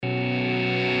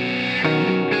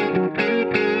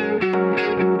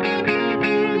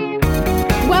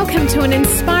Welcome to an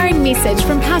inspiring message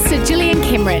from Pastor Gillian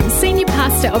Cameron, Senior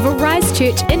Pastor of Arise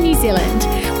Church in New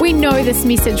Zealand. We know this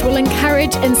message will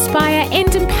encourage, inspire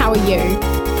and empower you.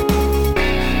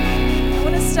 I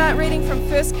want to start reading from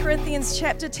 1 Corinthians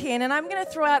chapter 10, and I'm going to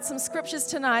throw out some scriptures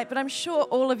tonight, but I'm sure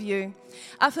all of you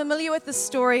are familiar with the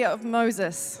story of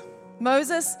Moses.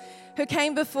 Moses, who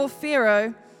came before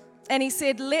Pharaoh, and he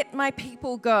said, "Let my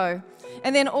people go."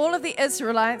 And then all of the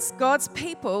Israelites, God's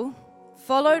people,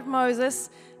 followed Moses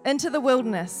into the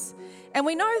wilderness. And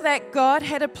we know that God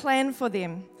had a plan for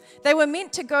them. They were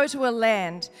meant to go to a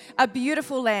land, a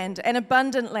beautiful land, an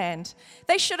abundant land.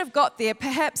 They should have got there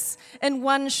perhaps in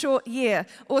 1 short year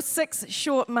or 6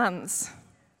 short months.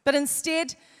 But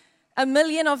instead, 1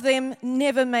 million of them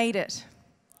never made it.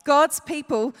 God's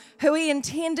people, who he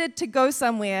intended to go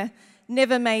somewhere,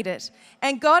 never made it.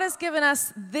 And God has given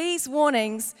us these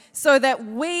warnings so that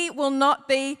we will not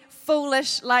be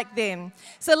foolish like them.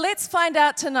 So let's find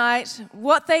out tonight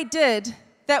what they did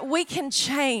that we can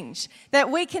change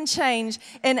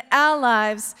in our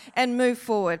lives and move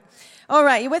forward. All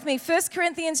right, you with me? 1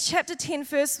 Corinthians chapter 10,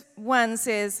 verse 1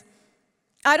 says,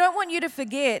 "I don't want you to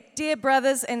forget, dear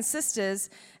brothers and sisters,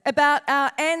 about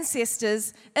our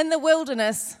ancestors in the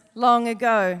wilderness long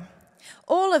ago.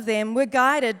 All of them were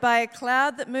guided by a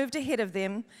cloud that moved ahead of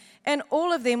them, and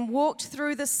all of them walked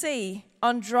through the sea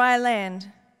on dry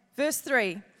land." Verse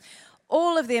 3,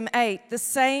 "All of them ate the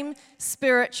same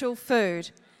spiritual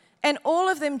food, and all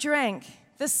of them drank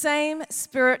the same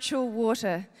spiritual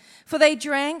water, for they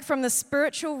drank from the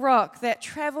spiritual rock that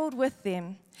traveled with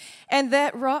them, and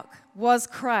that rock was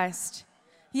Christ.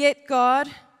 Yet God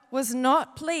was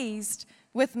not pleased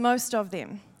with most of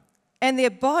them, and their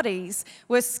bodies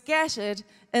were scattered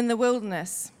in the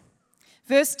wilderness."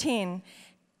 Verse 10,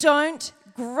 "Don't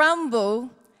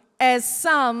grumble as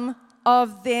some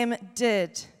of them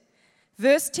did."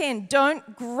 Verse 10,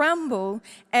 "Don't grumble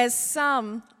as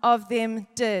some of them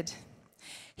did."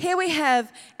 Here we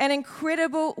have an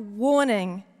incredible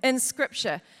warning in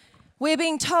Scripture. We're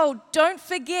being told, don't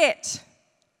forget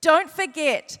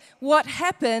what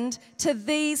happened to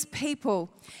these people.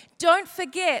 Don't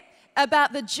forget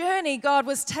about the journey God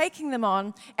was taking them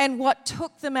on and what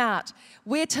took them out.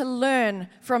 We're to learn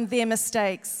from their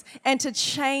mistakes and to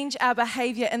change our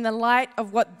behavior in the light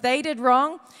of what they did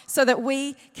wrong so that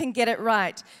we can get it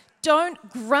right. Don't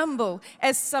grumble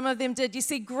as some of them did. You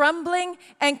see, grumbling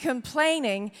and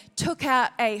complaining took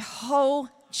out a whole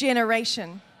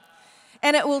generation.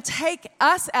 And it will take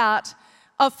us out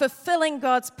of fulfilling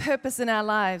God's purpose in our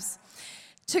lives.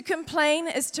 To complain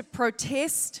is to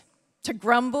protest, to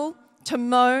grumble, to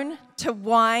moan, to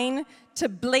whine, to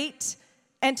bleat,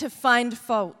 and to find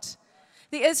fault.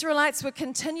 The Israelites were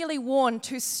continually warned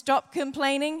to stop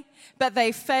complaining, but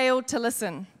they failed to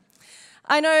listen.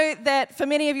 I know that for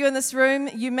many of you in this room,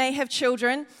 you may have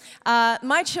children.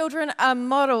 My children are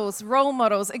models, role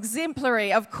models,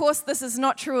 exemplary. Of course, this is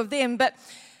not true of them, but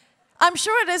I'm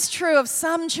sure it is true of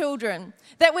some children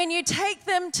that when you take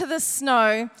them to the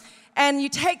snow and you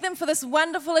take them for this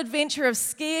wonderful adventure of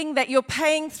skiing that you're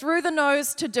paying through the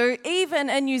nose to do, even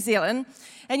in New Zealand,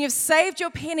 and you've saved your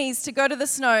pennies to go to the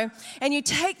snow, and you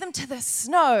take them to the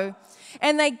snow,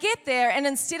 and they get there, and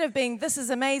instead of being, "This is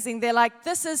amazing," they're like,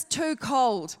 "This is too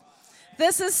cold.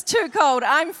 This is too cold.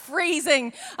 I'm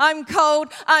freezing. I'm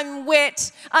cold. I'm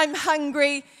wet. I'm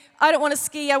hungry. I don't want to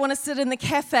ski. I want to sit in the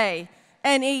cafe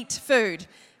and eat food."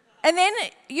 And then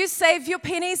you save your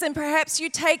pennies and perhaps you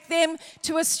take them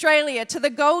to Australia, to the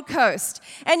Gold Coast.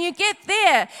 And you get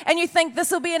there and you think,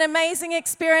 this will be an amazing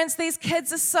experience. These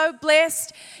kids are so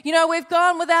blessed. You know, we've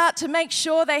gone without to make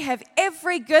sure they have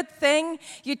every good thing.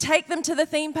 You take them to the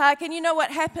theme park and you know what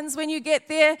happens when you get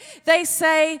there? They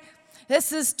say,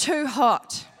 "This is too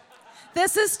hot.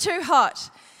 This is too hot."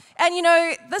 And you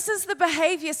know, this is the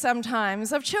behavior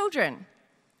sometimes of children.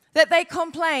 That they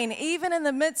complain even in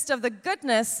the midst of the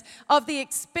goodness of the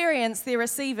experience they're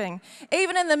receiving.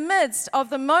 Even in the midst of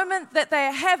the moment that they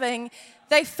are having,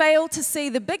 they fail to see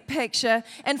the big picture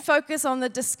and focus on the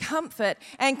discomfort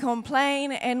and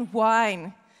complain and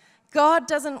whine. God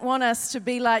doesn't want us to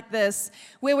be like this,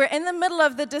 where we're in the middle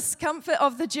of the discomfort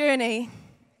of the journey,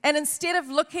 and instead of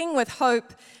looking with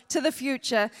hope to the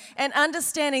future and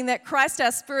understanding that Christ,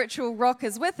 our spiritual rock,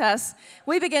 is with us,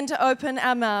 we begin to open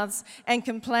our mouths and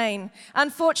complain.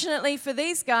 Unfortunately for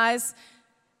these guys,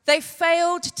 they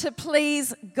failed to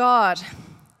please God.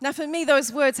 Now, for me,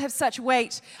 those words have such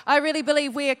weight. I really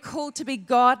believe we are called to be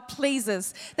God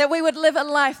pleasers, that we would live a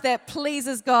life that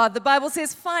pleases God. The Bible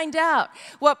says, find out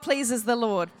what pleases the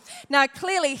Lord. Now,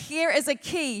 clearly, here is a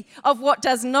key of what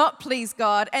does not please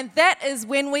God, and that is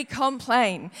when we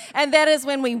complain, and that is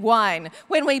when we whine,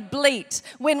 when we bleat,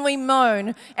 when we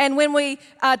moan, and when we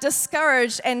are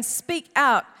discouraged and speak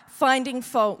out, finding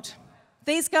fault.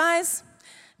 These guys,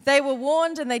 they were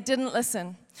warned and they didn't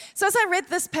listen. So as I read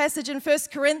this passage in 1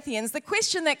 Corinthians, the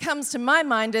question that comes to my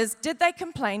mind is, did they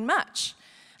complain much?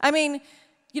 I mean,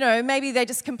 maybe they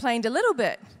just complained a little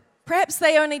bit. Perhaps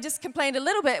they only just complained a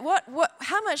little bit.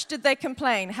 How much did they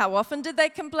complain? How often did they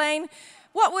complain?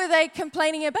 What were they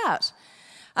complaining about?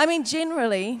 I mean,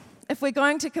 generally, if we're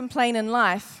going to complain in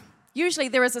life, usually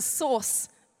there is a source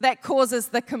that causes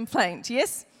the complaint,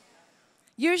 yes?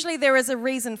 Usually there is a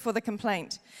reason for the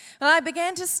complaint. And I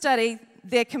began to study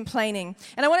their complaining.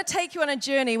 And I want to take you on a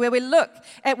journey where we look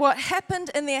at what happened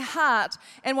in their heart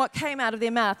and what came out of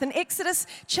their mouth. In Exodus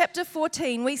chapter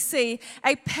 14, we see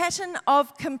a pattern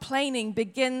of complaining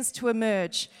begins to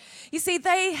emerge. You see,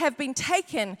 they have been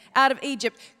taken out of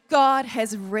Egypt. God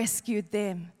has rescued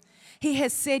them. He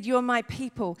has said, you're my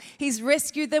people. He's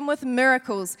rescued them with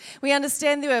miracles. We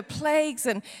understand there were plagues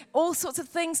and all sorts of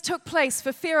things took place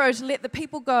for Pharaoh to let the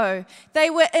people go.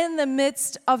 They were in the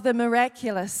midst of the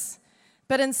miraculous.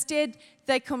 But instead,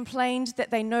 they complained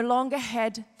that they no longer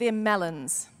had their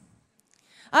melons.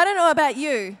 I don't know about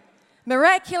you,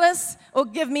 miraculous or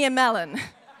give me a melon.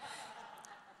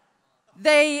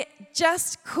 They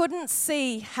just couldn't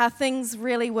see how things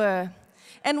really were.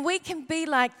 And we can be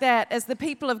like that as the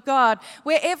people of God,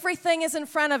 where everything is in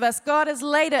front of us. God has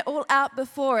laid it all out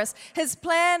before us. His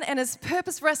plan and His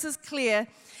purpose for us is clear,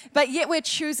 but yet we're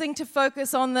choosing to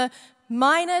focus on the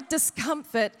minor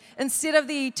discomfort instead of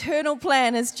the eternal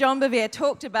plan, as John Bevere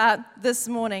talked about this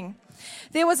morning.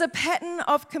 There was a pattern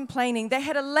of complaining. They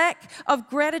had a lack of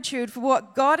gratitude for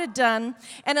what God had done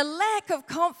and a lack of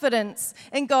confidence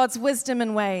in God's wisdom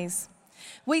and ways.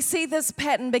 We see this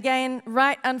pattern began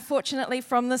right, unfortunately,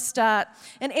 from the start.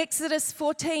 In Exodus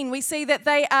 14, we see that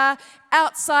they are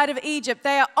outside of Egypt.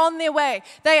 They are on their way.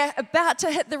 They are about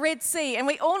to hit the Red Sea. And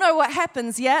we all know what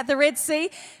happens, yeah? The Red Sea,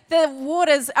 the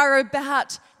waters are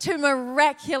about to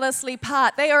miraculously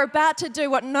part. They are about to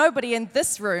do what nobody in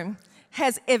this room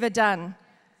has ever done.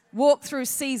 Walk through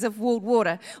seas of walled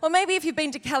water. Or maybe if you've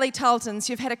been to Kelly Tarleton's,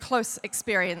 you've had a close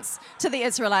experience to the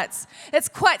Israelites. It's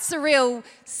quite surreal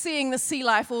seeing the sea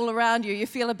life all around you. You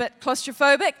feel a bit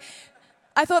claustrophobic.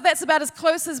 I thought that's about as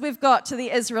close as we've got to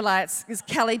the Israelites, is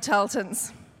Kelly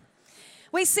Tarleton's.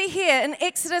 We see here in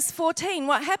Exodus 14,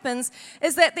 what happens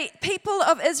is that the people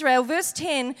of Israel, verse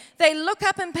 10, they look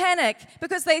up in panic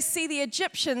because they see the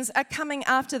Egyptians are coming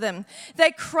after them.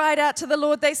 They cried out to the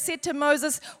Lord. They said to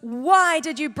Moses, why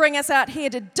did you bring us out here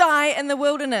to die in the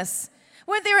wilderness?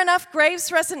 Weren't there enough graves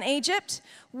for us in Egypt?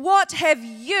 What have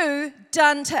you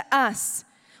done to us?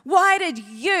 Why did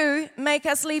you make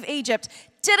us leave Egypt?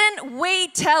 Didn't we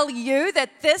tell you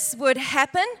that this would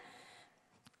happen?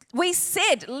 We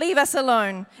said, leave us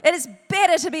alone. It is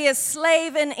better to be a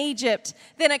slave in Egypt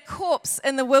than a corpse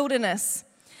in the wilderness.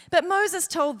 But Moses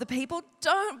told the people,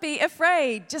 don't be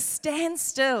afraid. Just stand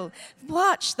still.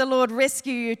 Watch the Lord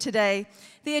rescue you today.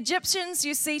 The Egyptians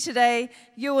you see today,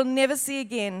 you will never see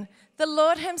again. The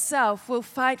Lord Himself will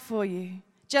fight for you.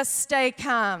 Just stay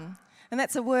calm. And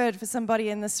that's a word for somebody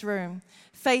in this room.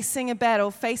 Facing a battle,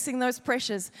 facing those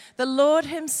pressures. The Lord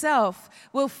Himself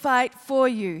will fight for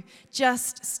you.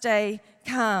 Just stay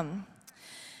calm.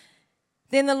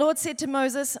 Then the Lord said to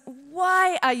Moses,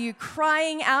 why are you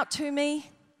crying out to me?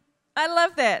 I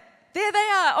love that. There they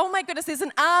are. Oh my goodness, there's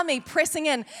an army pressing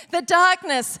in. The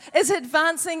darkness is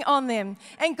advancing on them.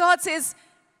 And God says,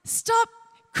 stop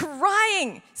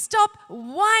crying, stop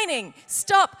whining,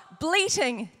 stop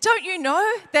bleating. Don't you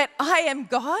know that I am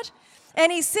God?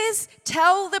 And He says,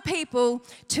 tell the people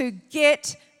to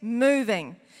get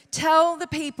moving. Tell the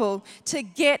people to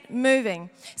get moving.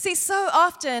 See, so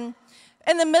often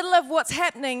in the middle of what's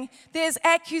happening, there's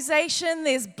accusation,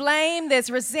 there's blame, there's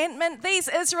resentment. These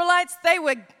Israelites, they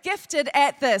were gifted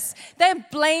at this. They're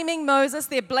blaming Moses,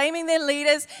 they're blaming their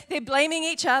leaders, they're blaming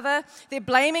each other, they're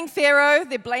blaming Pharaoh,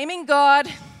 they're blaming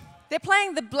God. They're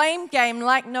playing the blame game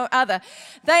like no other.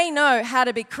 They know how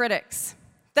to be critics.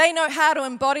 They know how to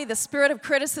embody the spirit of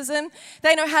criticism.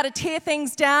 They know how to tear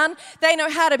things down. They know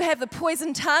how to have the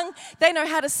poison tongue. They know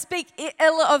how to speak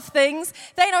ill of things.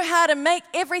 They know how to make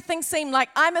everything seem like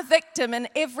I'm a victim and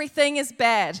everything is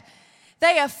bad.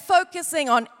 They are focusing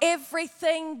on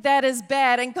everything that is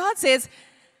bad. And God says,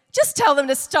 just tell them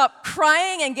to stop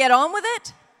crying and get on with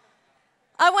it.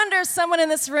 I wonder if someone in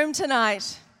this room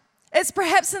tonight It's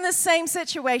perhaps in the same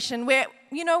situation where,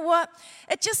 you know what,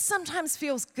 it just sometimes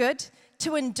feels good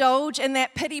to indulge in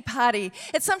that pity party.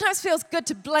 It sometimes feels good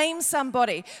to blame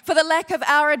somebody for the lack of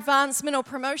our advancement or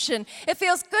promotion. It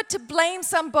feels good to blame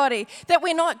somebody that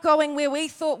we're not going where we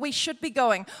thought we should be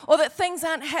going, or that things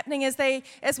aren't happening as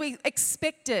we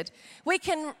expected. We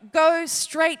can go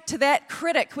straight to that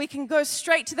critic. We can go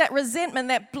straight to that resentment,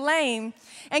 that blame.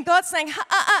 And God's saying,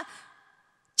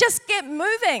 just get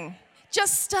moving.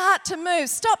 Just start to move.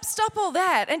 Stop all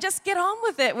that and just get on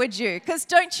with it, would you? Because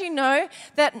don't you know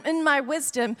that in my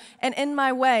wisdom and in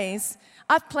my ways,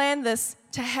 I've planned this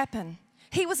to happen.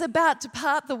 He was about to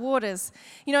part the waters.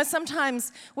 You know,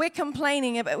 sometimes we're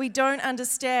complaining, but we don't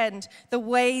understand the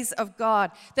ways of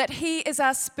God, that He is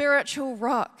our spiritual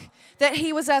rock, that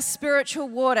He was our spiritual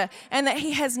water, and that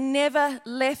He has never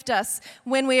left us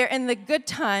when we are in the good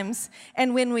times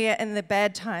and when we are in the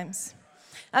bad times.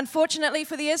 Unfortunately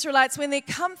for the Israelites, when their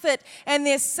comfort and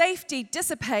their safety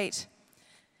dissipate,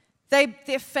 their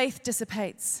faith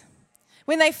dissipates.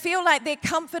 When they feel like their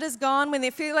comfort is gone, when they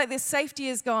feel like their safety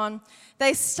is gone,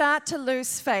 they start to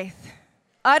lose faith.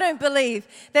 I don't believe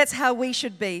that's how we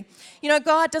should be. You know,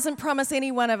 God doesn't promise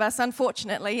any one of us,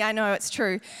 unfortunately, I know it's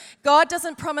true. God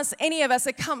doesn't promise any of us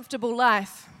a comfortable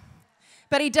life.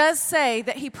 But He does say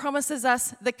that He promises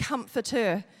us the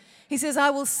Comforter. He says, I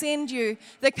will send you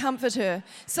the Comforter.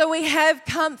 So we have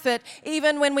comfort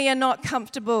even when we are not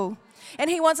comfortable. And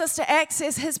He wants us to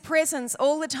access His presence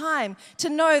all the time, to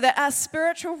know that our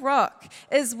spiritual rock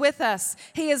is with us.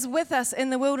 He is with us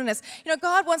in the wilderness. You know,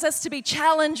 God wants us to be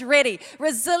challenge ready,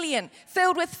 resilient,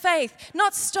 filled with faith,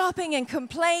 not stopping and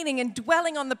complaining and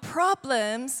dwelling on the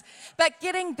problems, but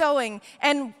getting going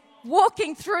and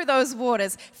walking through those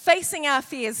waters, facing our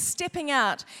fears, stepping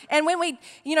out. And when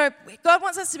God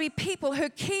wants us to be people who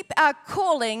keep our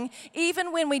calling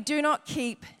even when we do not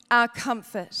keep our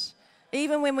comfort.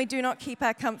 Even when we do not keep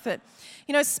our comfort.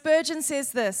 You know, Spurgeon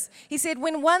says this. He said,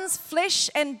 when one's flesh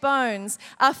and bones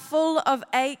are full of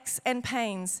aches and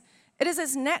pains, it is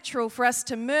as natural for us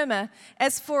to murmur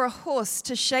as for a horse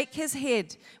to shake his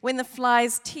head when the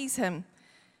flies tease him.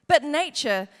 But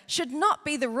nature should not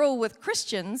be the rule with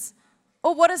Christians,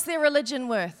 or what is their religion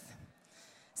worth?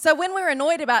 So when we're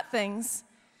annoyed about things,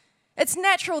 it's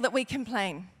natural that we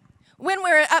complain. When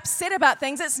we're upset about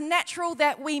things, it's natural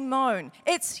that we moan.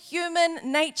 It's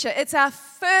human nature. It's our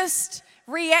first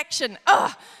reaction.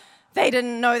 Oh, they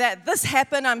didn't know that this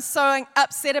happened. I'm so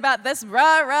upset about this.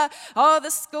 Rah, rah. Oh,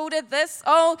 the school did this.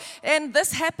 Oh, and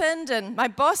this happened, and my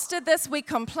boss did this. We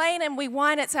complain and we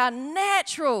whine. It's our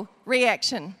natural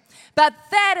reaction. But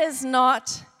that is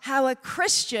not how a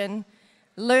Christian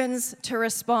learns to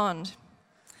respond.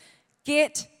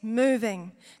 Get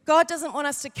moving. God doesn't want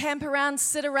us to camp around,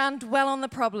 sit around, dwell on the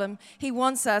problem. He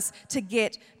wants us to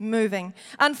get moving.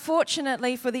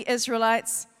 Unfortunately for the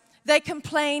Israelites, they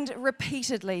complained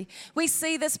repeatedly. We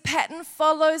see this pattern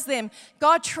follows them.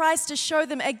 God tries to show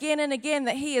them again and again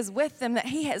that He is with them, that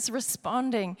He is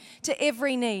responding to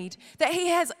every need, that He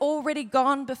has already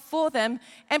gone before them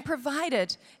and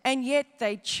provided, and yet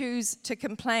they choose to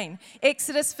complain.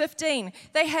 Exodus 15,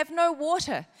 they have no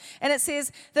water. And it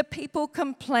says, the people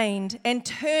complained and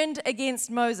turned against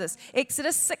Moses.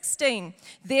 Exodus 16,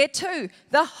 there too,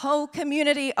 the whole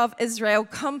community of Israel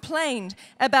complained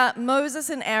about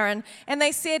Moses and Aaron. And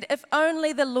they said, if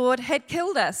only the Lord had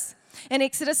killed us. In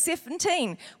Exodus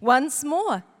 17, once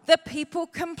more, the people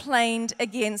complained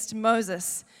against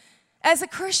Moses. As a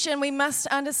Christian, we must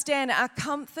understand our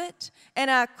comfort and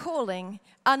our calling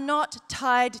are not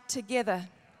tied together.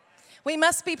 We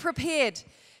must be prepared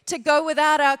to go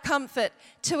without our comfort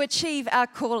to achieve our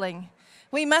calling.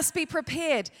 We must be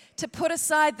prepared to put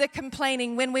aside the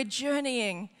complaining when we're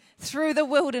journeying through the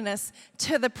wilderness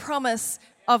to the promise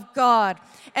of God.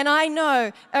 And I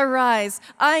know, arise,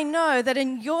 I know that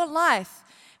in your life,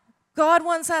 God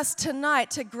wants us tonight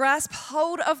to grasp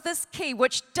hold of this key,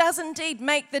 which does indeed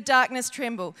make the darkness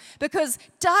tremble, because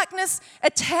darkness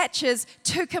attaches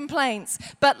to complaints,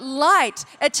 but light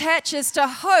attaches to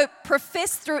hope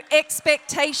professed through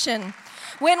expectation.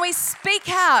 When we speak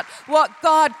out what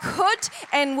God could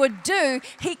and would do,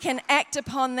 He can act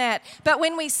upon that. But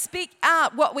when we speak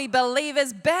out what we believe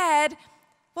is bad,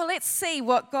 well, let's see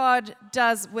what God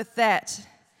does with that.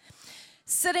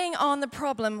 Sitting on the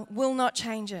problem will not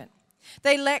change it.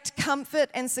 They lacked comfort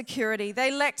and security.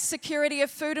 They lacked security of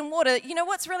food and water. You know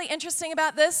what's really interesting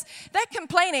about this? They're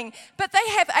complaining, but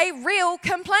they have a real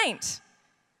complaint.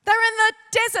 They're in the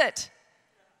desert.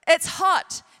 It's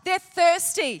hot. They're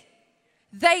thirsty.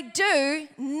 They do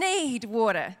need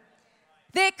water.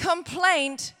 Their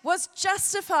complaint was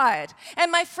justified.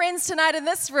 And my friends tonight in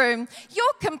this room,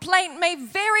 your complaint may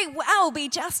very well be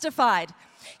justified.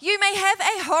 You may have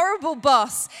a horrible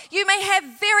boss. You may have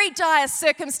very dire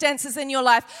circumstances in your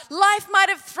life. Life might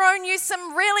have thrown you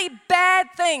some really bad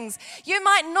things. You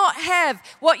might not have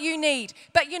what you need.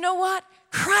 But you know what?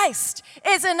 Christ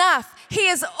is enough. He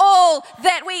is all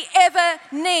that we ever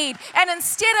need. And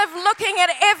instead of looking at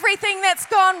everything that's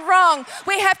gone wrong,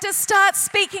 we have to start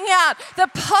speaking out the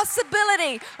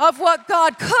possibility of what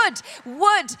God could,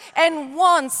 would, and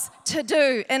wants to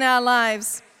do in our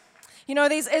lives. You know,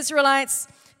 these Israelites,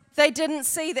 they didn't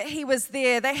see that he was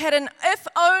there. They had an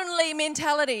if-only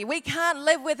mentality. We can't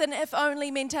live with an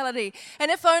if-only mentality. An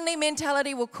if-only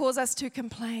mentality will cause us to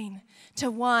complain,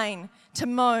 to whine, to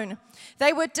moan.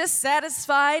 They were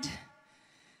dissatisfied.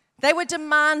 They were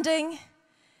demanding.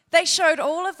 They showed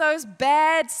all of those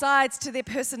bad sides to their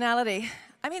personality.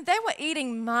 I mean, they were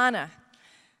eating manna.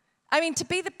 I mean, to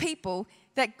be the people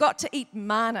that got to eat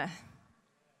manna,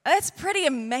 that's pretty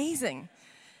amazing.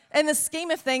 In the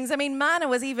scheme of things, I mean, manna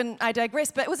was even, I digress,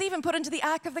 but it was even put into the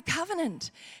Ark of the Covenant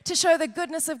to show the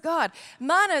goodness of God.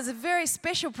 Manna is a very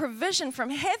special provision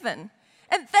from heaven,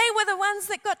 and they were the ones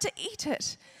that got to eat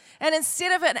it. And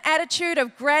instead of an attitude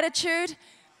of gratitude,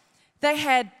 they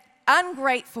had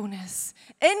ungratefulness,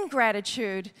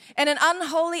 ingratitude, and an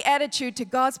unholy attitude to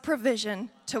God's provision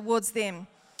towards them.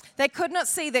 They could not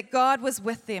see that God was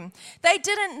with them. They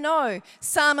didn't know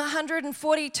Psalm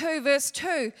 142 verse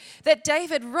 2 that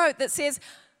David wrote that says,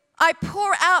 I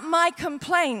pour out my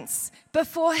complaints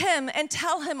before him and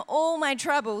tell him all my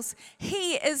troubles.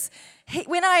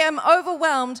 When I am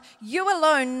overwhelmed, you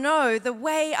alone know the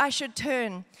way I should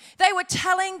turn. They were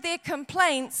telling their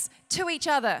complaints to each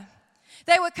other.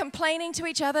 They were complaining to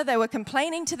each other. They were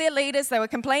complaining to their leaders. They were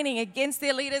complaining against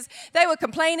their leaders. They were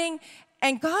complaining.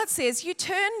 And God says, you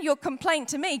turn your complaint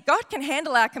to me. God can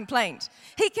handle our complaint.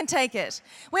 He can take it.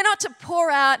 We're not to pour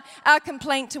out our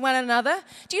complaint to one another.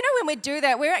 Do you know when we do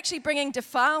that, we're actually bringing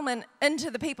defilement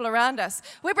into the people around us.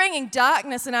 We're bringing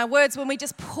darkness in our words when we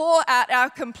just pour out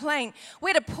our complaint.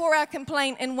 We're to pour our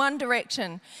complaint in one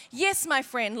direction. Yes, my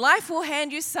friend, life will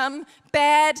hand you some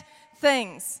bad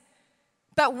things.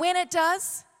 But when it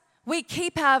does, we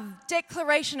keep our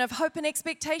declaration of hope and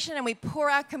expectation and we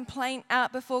pour our complaint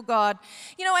out before God.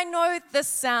 You know, I know this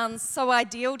sounds so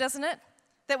ideal, doesn't it?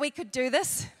 That we could do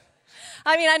this.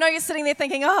 I mean, I know you're sitting there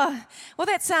thinking, oh, well,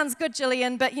 that sounds good,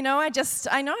 Gillian, but you know,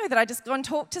 I know that I just go and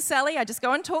talk to Sally. I just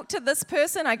go and talk to this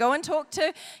person. I go and talk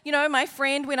to, you know, my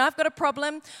friend when I've got a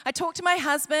problem. I talk to my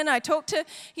husband. I talk to,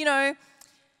 you know,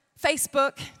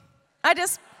 Facebook. I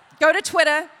just go to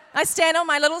Twitter. I stand on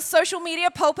my little social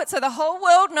media pulpit so the whole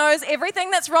world knows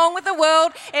everything that's wrong with the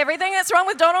world, everything that's wrong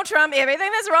with Donald Trump, everything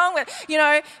that's wrong with, you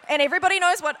know, and everybody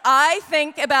knows what I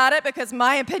think about it because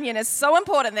my opinion is so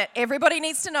important that everybody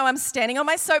needs to know I'm standing on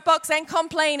my soapbox and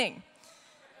complaining.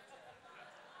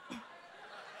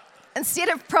 Instead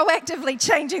of proactively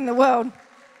changing the world.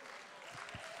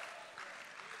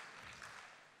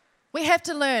 We have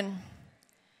to learn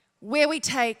where we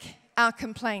take our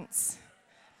complaints.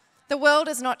 The world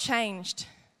is not changed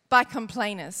by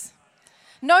complainers.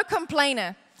 No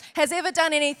complainer has ever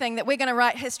done anything that we're going to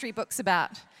write history books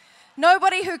about.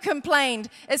 Nobody who complained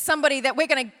is somebody that we're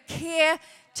going to care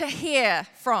to hear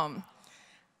from.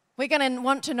 We're going to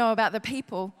want to know about the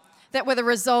people that were the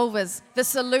resolvers, the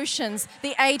solutions,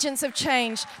 the agents of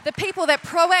change, the people that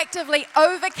proactively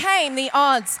overcame the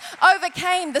odds,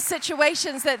 overcame the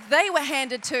situations that they were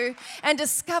handed to, and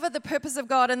discovered the purpose of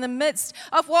God in the midst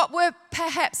of what were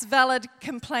perhaps valid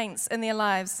complaints in their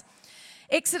lives.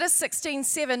 Exodus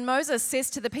 16:7, Moses says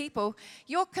to the people,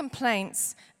 your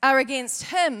complaints are against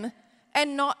him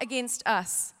and not against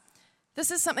us.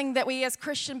 This is something that we as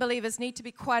Christian believers need to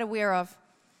be quite aware of.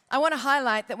 I want to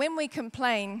highlight that when we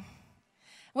complain,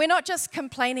 we're not just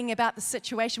complaining about the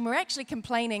situation, we're actually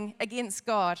complaining against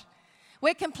God.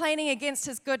 We're complaining against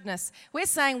his goodness. We're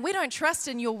saying we don't trust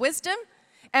in your wisdom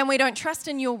and we don't trust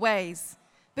in your ways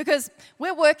because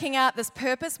we're working out this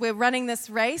purpose, we're running this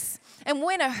race, and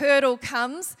when a hurdle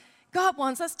comes, God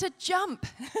wants us to jump.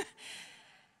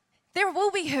 There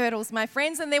will be hurdles, my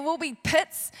friends, and there will be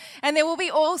pits, and there will be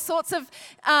all sorts of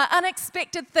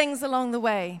unexpected things along the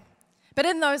way. But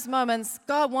in those moments,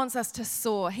 God wants us to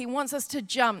soar. He wants us to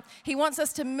jump. He wants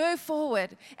us to move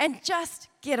forward and just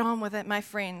get on with it, my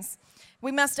friends.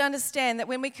 We must understand that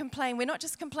when we complain, we're not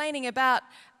just complaining about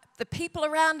the people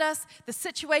around us, the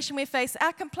situation we face.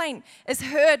 Our complaint is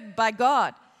heard by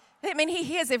God. I mean, he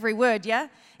hears every word, yeah?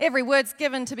 Every word's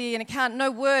given to be an account. No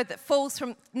word falls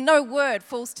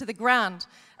to the ground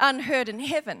unheard in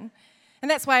heaven. And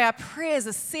that's why our prayers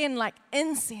ascend like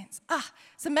incense.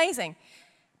 It's amazing.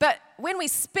 But when we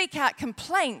speak out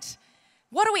complaint,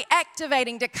 what are we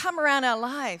activating to come around our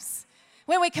lives?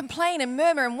 When we complain and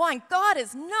murmur and whine, God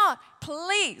is not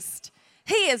pleased.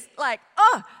 He is like,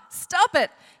 oh, stop it.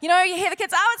 You know, you hear the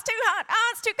kids, oh, it's too hot,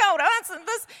 oh, it's too cold, oh, it's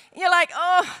this. You're like,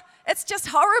 oh, it's just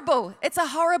horrible. It's a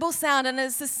horrible sound, and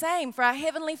it's the same for our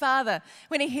Heavenly Father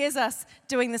when He hears us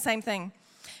doing the same thing.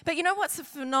 But you know what's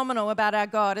phenomenal about our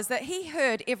God is that He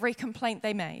heard every complaint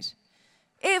they made.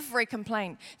 Every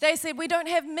complaint. They said, we don't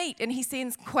have meat, and He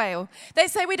sends quail. They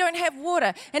say, we don't have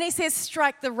water, and He says,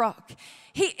 strike the rock.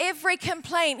 Every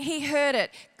complaint, He heard it.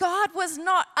 God was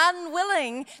not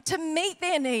unwilling to meet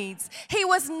their needs. He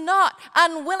was not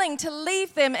unwilling to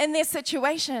leave them in their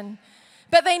situation.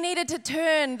 But they needed to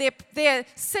turn their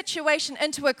situation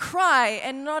into a cry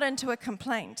and not into a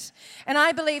complaint. And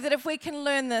I believe that if we can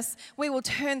learn this, we will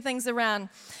turn things around.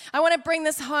 I want to bring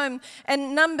this home.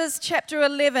 In Numbers chapter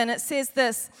 11, it says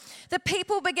this: the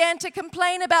people began to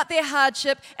complain about their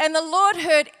hardship, and the Lord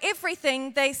heard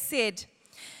everything they said.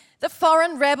 The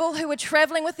foreign rabble who were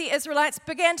traveling with the Israelites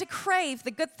began to crave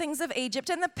the good things of Egypt,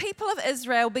 and the people of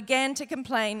Israel began to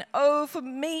complain. Oh, for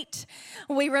meat.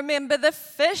 We remember the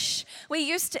fish we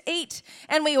used to eat,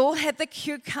 and we all had the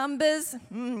cucumbers,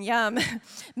 yum,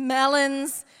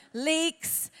 melons,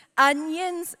 leeks,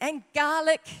 onions, and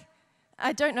garlic.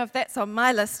 I don't know if that's on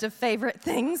my list of favorite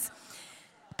things.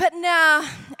 But now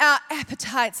our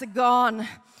appetites are gone.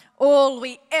 All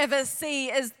we ever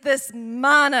see is this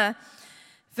manna.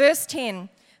 Verse 10,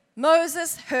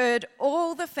 Moses heard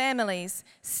all the families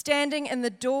standing in the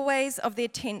doorways of their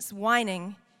tents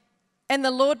whining, and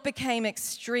the Lord became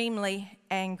extremely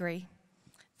angry.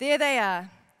 There they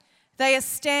are. They are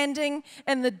standing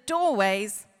in the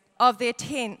doorways of their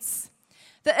tents.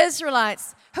 The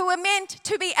Israelites, who were meant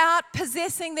to be out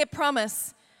possessing their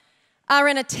promise, are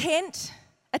in a tent,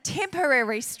 a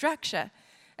temporary structure,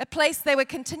 a place they were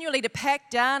continually to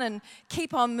pack down and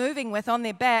keep on moving with on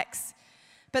their backs.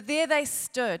 But there they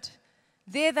stood,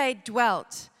 there they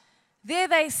dwelt, there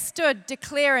they stood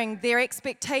declaring their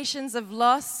expectations of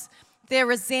loss, their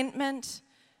resentment,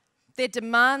 their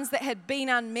demands that had been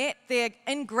unmet, their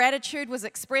ingratitude was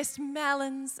expressed.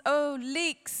 Melons, oh,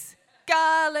 leeks,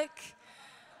 garlic.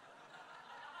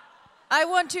 I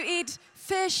want to eat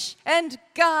fish and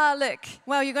garlic.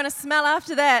 Well, you're going to smell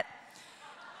after that.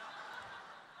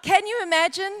 Can you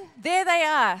imagine? There they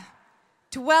are,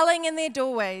 dwelling in their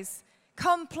doorways,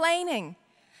 complaining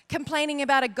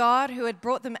about a God who had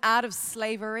brought them out of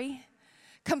slavery,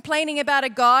 complaining about a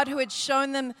God who had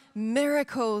shown them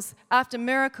miracles after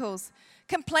miracles,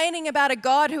 complaining about a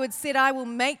God who had said, I will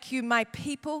make you my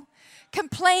people,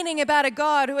 complaining about a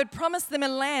God who had promised them a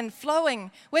land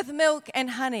flowing with milk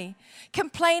and honey,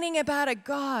 complaining about a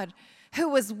God who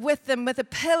was with them with a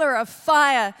pillar of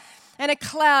fire and a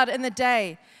cloud in the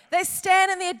day. They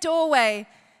stand in their doorway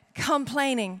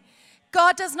complaining.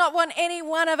 God does not want any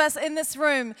one of us in this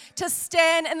room to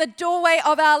stand in the doorway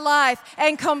of our life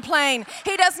and complain.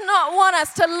 He does not want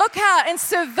us to look out and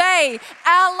survey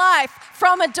our life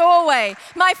from a doorway.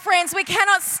 My friends, we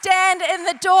cannot stand in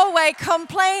the doorway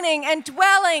complaining and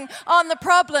dwelling on the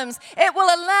problems. It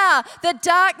will allow the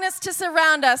darkness to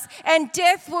surround us, and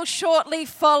death will shortly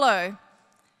follow.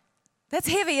 That's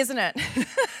heavy, isn't it?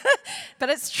 But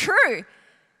it's true.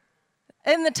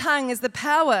 In the tongue is the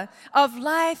power of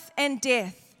life and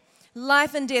death.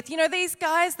 Life and death. You know, these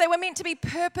guys, they were meant to be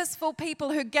purposeful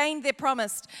people who gained their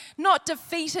promise, not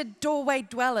defeated doorway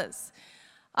dwellers.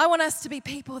 I want us to be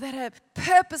people that are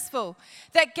purposeful,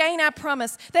 that gain our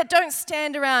promise, that don't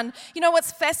stand around. You know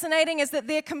what's fascinating is that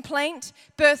their complaint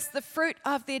births the fruit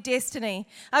of their destiny.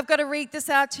 I've got to read this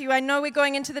out to you. I know we're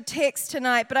going into the text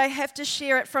tonight, but I have to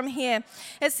share it from here.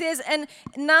 It says in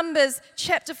Numbers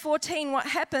chapter 14, what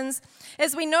happens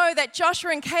is we know that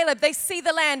Joshua and Caleb, they see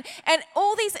the land, and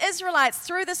all these Israelites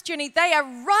through this journey, they are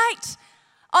right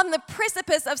on the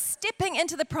precipice of stepping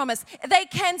into the promise. They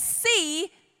can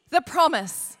see the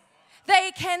promise.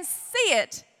 They can see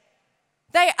it.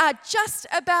 They are just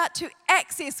about to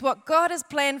access what God has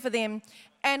planned for them.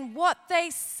 And what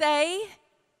they say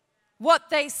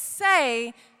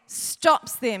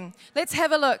stops them. Let's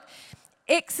have a look.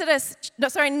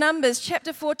 Numbers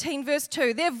chapter 14, verse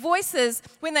 2. Their voices,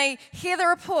 when they hear the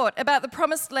report about the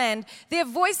promised land, their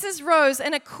voices rose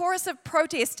in a chorus of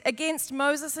protest against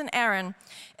Moses and Aaron.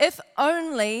 If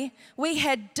only we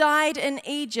had died in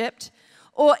Egypt,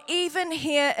 or even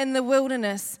here in the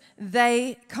wilderness,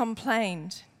 they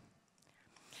complained.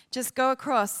 Just go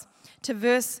across to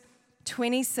verse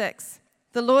 26.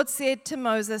 The Lord said to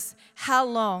Moses, how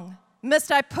long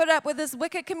Must I put up with this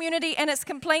wicked community and its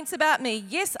complaints about me?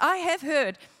 Yes, I have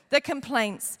heard the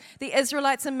complaints the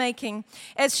Israelites are making.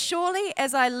 As surely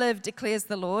as I live, declares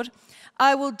the Lord,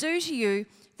 I will do to you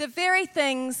the very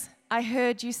things I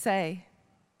heard you say.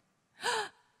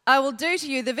 I will do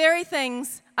to you the very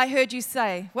things I heard you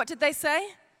say. What did they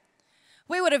say?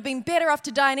 We would have been better off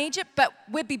to die in Egypt, but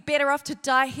we'd be better off to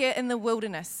die here in the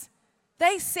wilderness.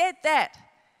 They said that.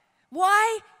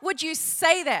 Why would you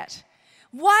say that?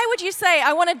 Why would you say,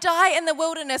 I want to die in the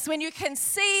wilderness when you can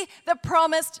see the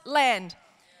promised land?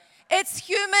 It's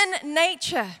human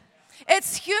nature.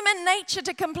 It's human nature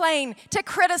to complain, to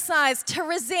criticize, to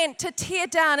resent, to tear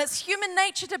down. It's human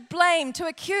nature to blame, to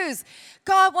accuse.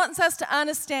 God wants us to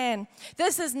understand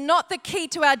this is not the key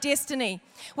to our destiny.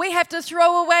 We have to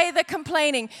throw away the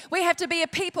complaining. We have to be a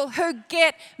people who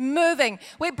get moving.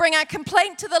 We bring our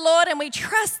complaint to the Lord and we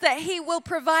trust that He will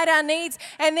provide our needs,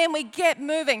 and then we get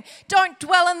moving. Don't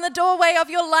dwell in the doorway of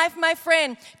your life, my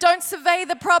friend. Don't survey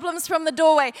the problems from the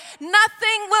doorway.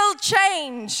 Nothing will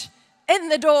change in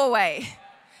the doorway.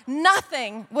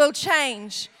 Nothing will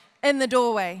change in the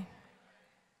doorway.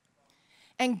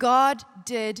 And God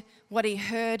did what He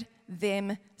heard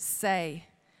them say.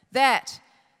 That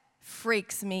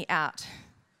freaks me out.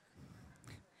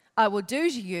 I will do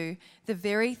to you the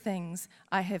very things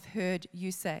I have heard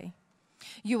you say.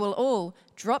 You will all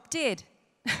drop dead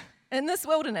in this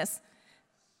wilderness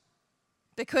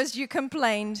because you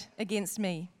complained against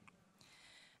me.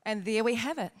 And there we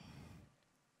have it.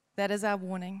 That is our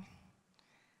warning.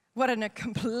 What a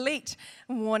complete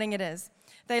warning it is.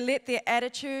 They let their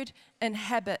attitude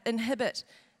inhibit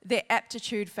their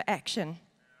aptitude for action.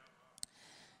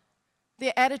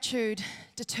 Their attitude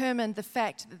determined the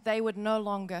fact that they would no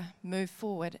longer move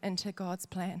forward into God's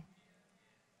plan.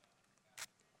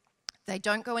 They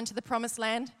don't go into the promised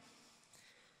land.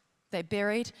 They're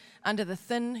buried under the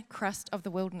thin crust of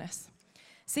the wilderness.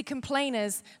 See,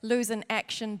 complainers lose an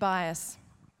action bias.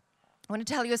 I want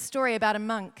to tell you a story about a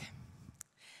monk.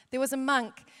 There was a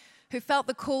monk who felt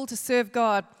the call to serve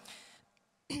God,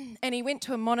 and he went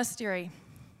to a monastery.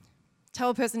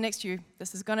 Tell the person next to you,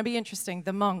 this is going to be interesting,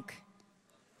 the monk.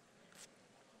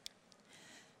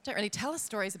 Don't really tell us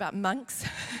stories about monks.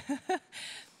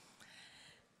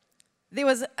 There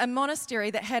was a monastery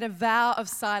that had a vow of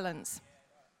silence.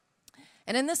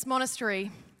 And in this monastery,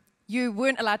 you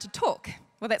weren't allowed to talk.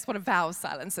 Well, that's what a vow of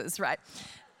silence is, right?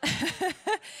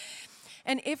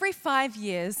 And every 5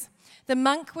 years, the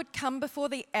monk would come before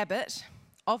the abbot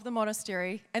of the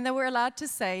monastery, and they were allowed to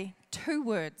say 2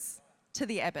 words to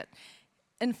the abbot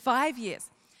in 5 years.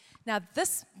 Now,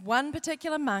 this one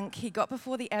particular monk, he got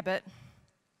before the abbot,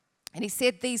 and he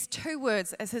said these 2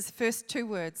 words as his first 2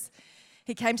 words.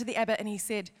 He came to the abbot and he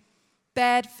said,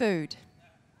 bad food.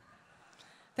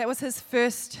 That was his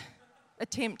first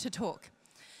attempt to talk.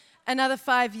 Another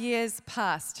 5 years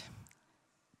passed.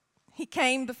 He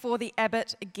came before the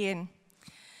abbot again.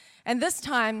 And this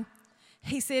time,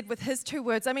 he said with his 2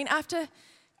 words, after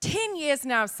 10 years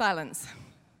now of silence,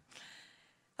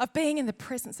 of being in the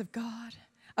presence of God,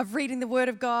 of reading the Word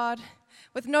of God,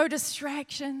 with no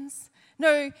distractions,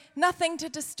 nothing to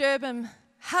disturb him.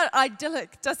 How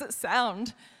idyllic does it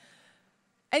sound?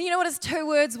 And you know what his 2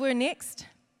 words were next?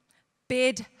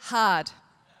 Bed hard.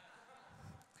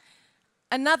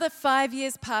 Another 5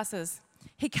 years passes.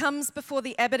 He comes before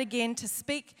the abbot again to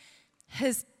speak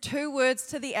his 2 words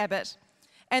to the abbot.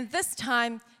 And this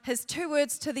time, his 2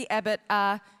 words to the abbot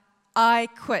are, I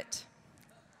quit.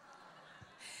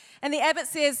 And the abbot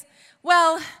says,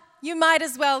 well, you might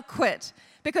as well quit,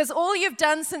 because all you've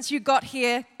done since you got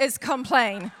here is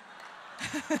complain.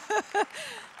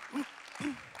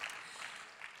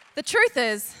 The truth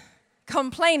is,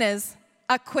 complainers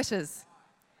are quitters.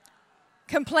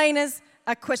 Complainers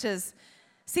are quitters.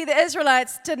 See, the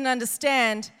Israelites didn't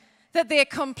understand that their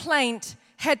complaint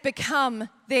had become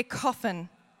their coffin.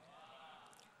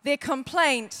 Their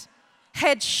complaint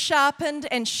had sharpened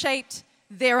and shaped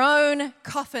their own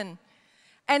coffin.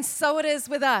 And so it is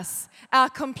with us. Our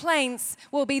complaints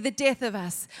will be the death of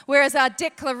us, whereas our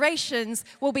declarations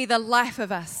will be the life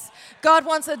of us. God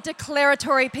wants a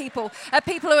declaratory people, a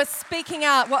people who are speaking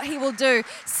out what He will do,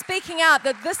 speaking out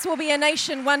that this will be a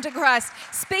nation won to Christ,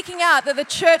 speaking out that the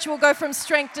church will go from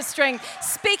strength to strength,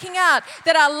 speaking out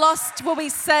that our lost will be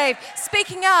saved,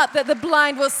 speaking out that the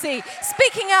blind will see,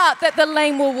 speaking out that the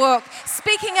lame will walk,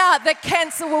 speaking out that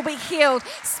cancer will be healed,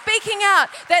 speaking out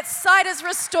that sight is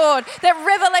restored, that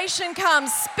revelation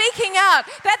comes, speaking out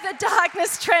that the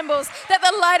darkness trembles, that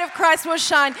the light of Christ will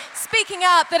shine, speaking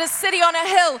out that a city on a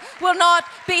hill will will not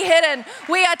be hidden.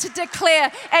 We are to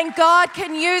declare, and God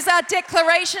can use our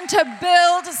declaration to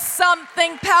build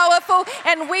something powerful,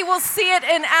 and we will see it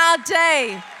in our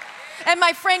day. And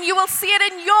my friend, you will see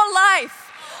it in your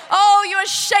life. Oh, you are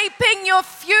shaping your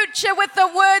future with the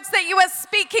words that you are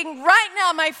speaking right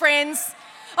now, my friends.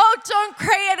 Oh, don't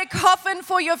create a coffin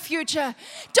for your future.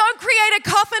 Don't create a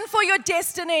coffin for your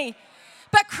destiny,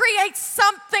 but create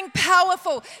something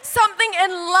powerful, something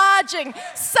enlarging,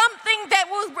 something that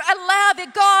will allow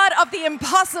the God of the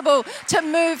impossible to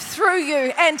move through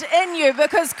you and in you,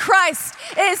 because Christ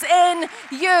is in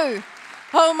you.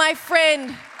 Oh, my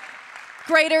friend,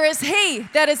 greater is He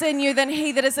that is in you than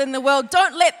he that is in the world.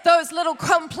 Don't let those little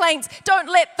complaints, don't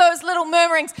let those little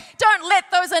murmurings, don't let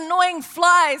those annoying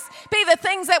flies be the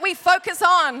things that we focus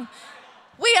on.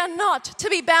 We are not to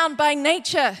be bound by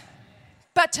nature,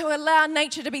 but to allow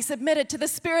nature to be submitted to the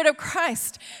Spirit of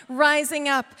Christ rising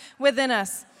up within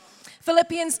us.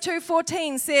 Philippians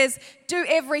 2:14 says, do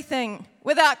everything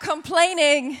without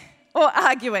complaining or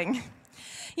arguing.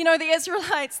 You know, the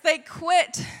Israelites, they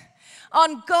quit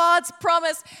on God's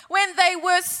promise when they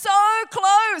were so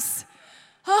close.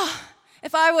 Oh,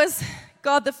 if I was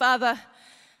God the Father,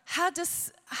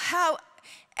 how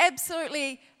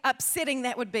absolutely upsetting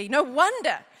that would be. No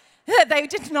wonder they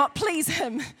did not please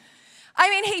Him. I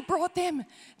mean, He brought them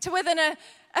to within a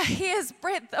hair's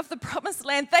breadth of the promised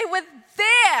land. They were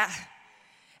there,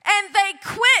 and they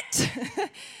quit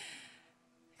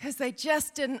because they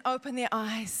just didn't open their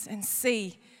eyes and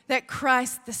see that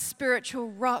Christ, the spiritual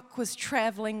rock, was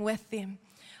traveling with them.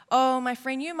 Oh, my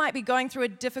friend, you might be going through a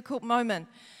difficult moment,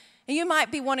 and you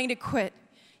might be wanting to quit.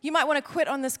 You might want to quit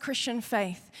on this Christian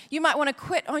faith. You might want to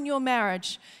quit on your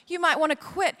marriage. You might want to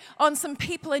quit on some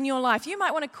people in your life. You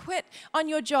might want to quit on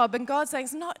your job, and God's saying,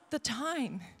 it's not the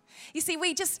time. You see,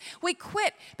 we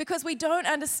quit because we don't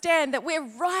understand that we're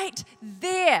right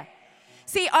there.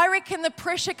 See, I reckon the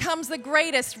pressure comes the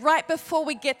greatest right before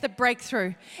we get the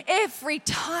breakthrough. Every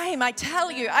time, I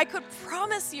tell you, I could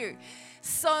promise you,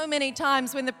 so many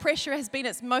times when the pressure has been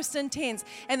its most intense,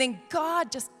 and then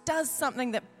God just does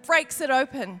something that breaks it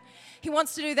open. He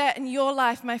wants to do that in your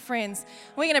life, my friends.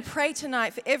 We're going to pray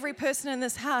tonight for every person in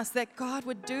this house that God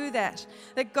would do that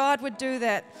God would do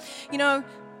that. You know,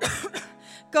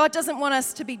 God doesn't want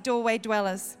us to be doorway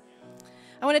dwellers.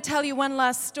 I want to tell you one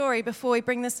last story before we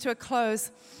bring this to a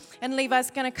close. And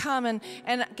Levi's going to come and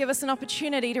give us an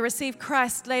opportunity to receive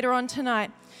Christ later on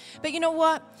tonight. But you know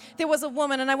what? There was a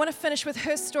woman, and I want to finish with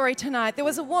her story tonight. There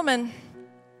was a woman,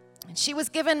 and she was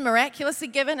miraculously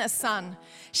given a son.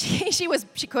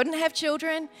 She couldn't have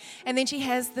children, and then she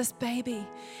has this baby.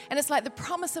 And it's like the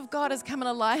promise of God is coming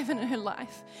alive in her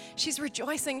life. She's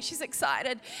rejoicing, she's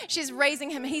excited. She's raising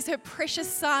him. He's her precious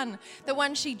son, the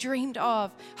one she dreamed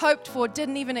of, hoped for,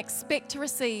 didn't even expect to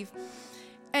receive.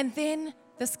 And then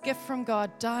this gift from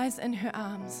God dies in her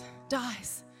arms,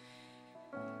 dies.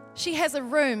 She has a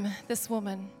room, this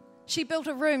woman. She built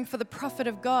a room for the prophet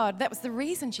of God. That was the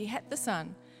reason she had the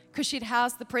son, because she'd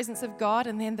housed the presence of God,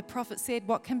 and then the prophet said,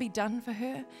 what can be done for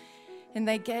her? And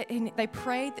they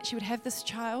prayed that she would have this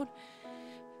child.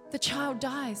 The child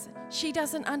dies. She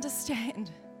doesn't understand.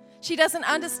 She doesn't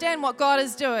understand what God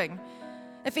is doing.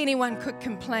 If anyone could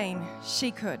complain,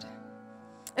 she could.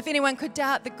 If anyone could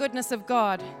doubt the goodness of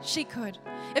God, she could.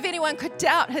 If anyone could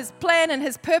doubt His plan and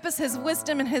His purpose, His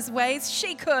wisdom and His ways,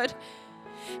 she could.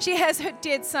 She has her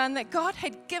dead son that God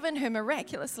had given her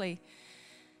miraculously.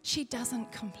 She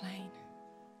doesn't complain.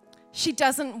 She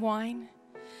doesn't whine.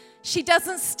 She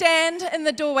doesn't stand in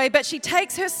the doorway, but she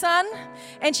takes her son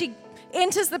and she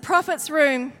enters the prophet's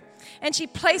room and she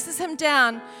places him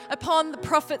down upon the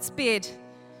prophet's bed.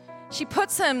 She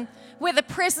puts him where the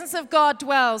presence of God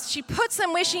dwells. She puts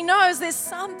him where she knows there's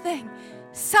something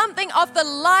of the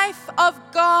life of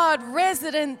God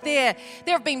resident there.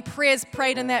 There have been prayers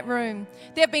prayed in that room.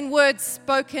 There have been words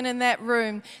spoken in that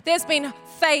room. There's been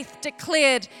faith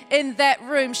declared in that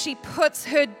room. She puts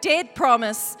her dead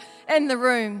promise in the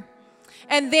room.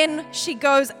 And then she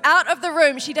goes out of the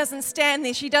room. She doesn't stand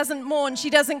there. She doesn't mourn. She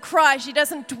doesn't cry. She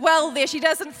doesn't dwell there. She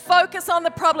doesn't focus on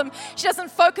the problem. She doesn't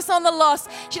focus on the loss.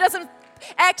 She doesn't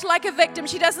act like a victim.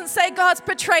 She doesn't say, God's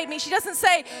betrayed me. She doesn't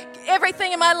say,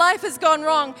 everything in my life has gone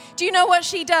wrong. Do you know what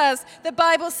she does? The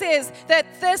Bible says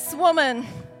that this woman,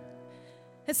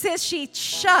 it says she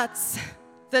shuts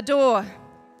the door.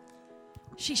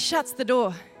 She shuts the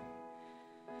door.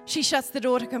 She shuts the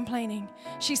door to complaining.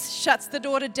 She shuts the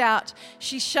door to doubt.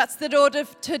 She shuts the door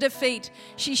to defeat.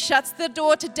 She shuts the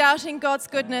door to doubting God's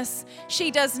goodness.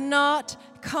 She does not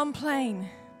complain.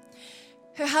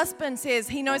 Her husband says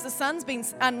he knows the son's been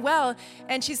unwell,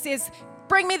 and she says,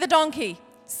 bring me the donkey.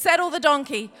 saddle the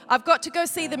donkey. I've got to go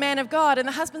see the man of God. And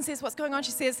the husband says, what's going on?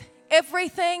 She says,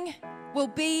 everything will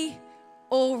be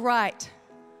all right.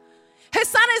 Her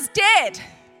son is dead.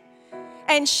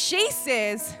 And she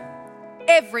says,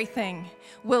 everything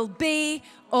will be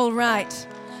all right.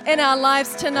 In our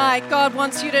lives tonight, God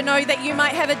wants you to know that you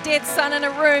might have a dead son in a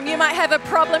room, you might have a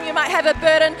problem, you might have a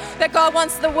burden, that God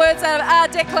wants the words out of our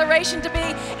declaration to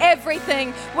be,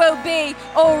 everything will be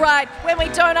all right. When we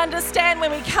don't understand,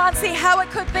 when we can't see how it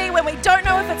could be, when we don't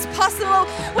know if it's possible,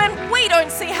 when we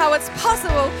don't see how it's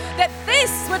possible, that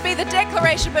this would be the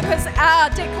declaration, because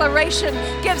our declaration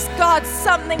gives God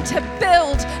something to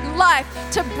build life,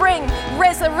 to bring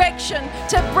resurrection,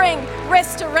 to bring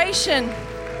restoration.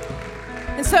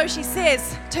 And so she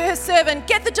says to her servant,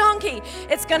 get the donkey,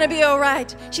 it's going to be all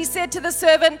right. She said to the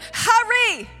servant,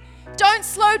 hurry, don't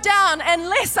slow down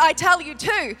unless I tell you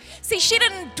to. See, she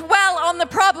didn't dwell on the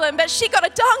problem, but she got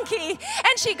a donkey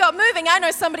and she got moving. I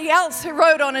know somebody else who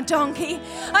rode on a donkey.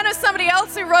 I know somebody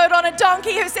else who rode on a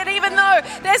donkey who said, even though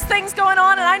there's things going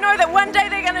on, and I know that one day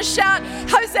they're going to shout,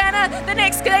 Hosanna, the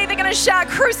next day they're going to shout,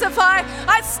 crucify,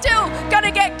 I'm still going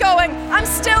to get going. I'm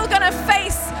still going to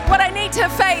face what I need to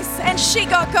face. And she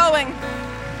got going.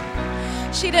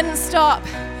 She didn't stop.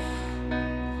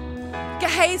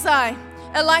 Gehazi,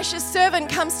 Elisha's servant,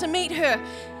 comes to meet her.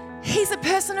 He's a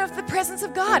person of the presence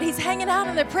of God. He's hanging out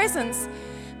in their presence.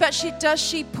 But does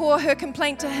she pour her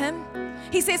complaint to him?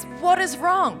 He says, what is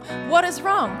wrong? What is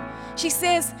wrong? She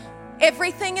says,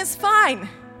 everything is fine.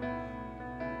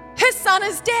 Her son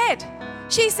is dead.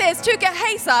 She says to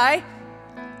Gehazi,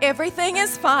 everything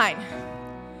is fine.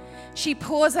 She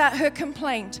pours out her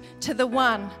complaint to the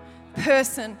one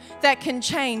person that can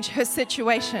change her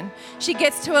situation. She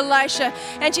gets to Elisha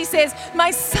and she says,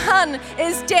 my son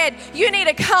is dead. You need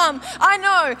to come. I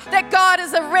know that God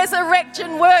has a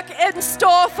resurrection work in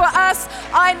store for us.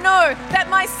 I know that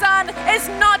my son is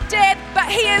not dead, but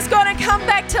he is going to come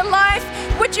back to life.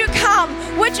 Would you come?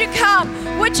 Would you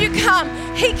come? Would you come?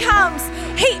 He comes.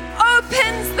 He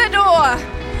opens the door.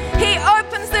 He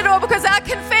opens the door, because our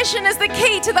confession is the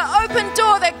key to the open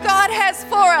door that God has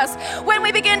for us. When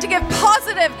we begin to give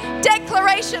positive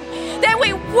declaration, then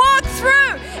we walk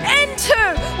through into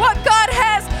what God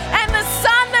has, and the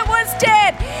son that was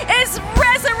dead is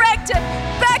resurrected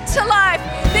back to life,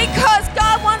 because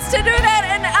God wants to do that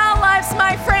in our lives,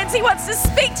 my friends. He wants to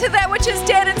speak to that which is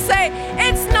dead and say,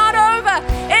 it's not over.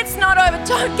 It's not over.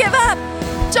 Don't give up.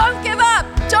 Don't give up.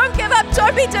 Don't give up.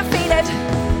 Don't be defeated.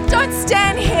 Don't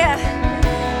stand here,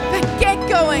 but get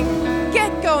going,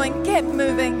 get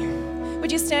moving.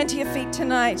 Would you stand to your feet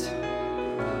tonight?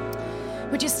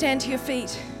 Would you stand to your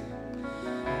feet?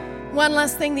 One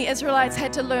last thing the Israelites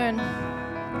had to learn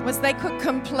was they could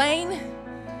complain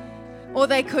or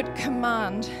they could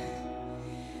command.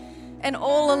 And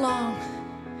all along,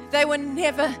 they were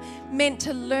never meant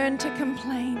to learn to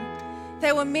complain.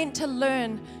 They were meant to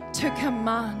learn to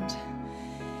command.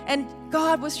 And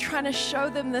God was trying to show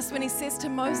them this when he says to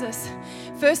Moses,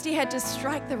 first he had to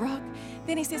strike the rock.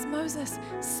 Then he says, Moses,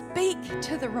 speak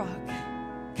to the rock.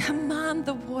 Command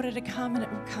the water to come and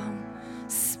it will come.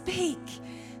 Speak.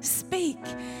 You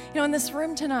know, in this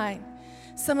room tonight,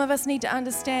 some of us need to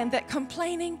understand that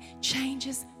complaining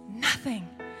changes nothing.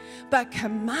 But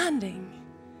commanding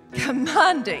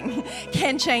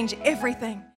can change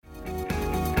everything.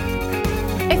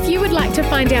 If you would like to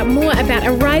find out more about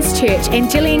Arise Church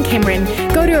and Gillian Cameron,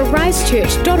 go to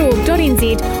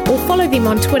arisechurch.org.nz or follow them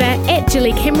on Twitter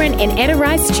 @GillyCameron and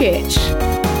 @Arise Church.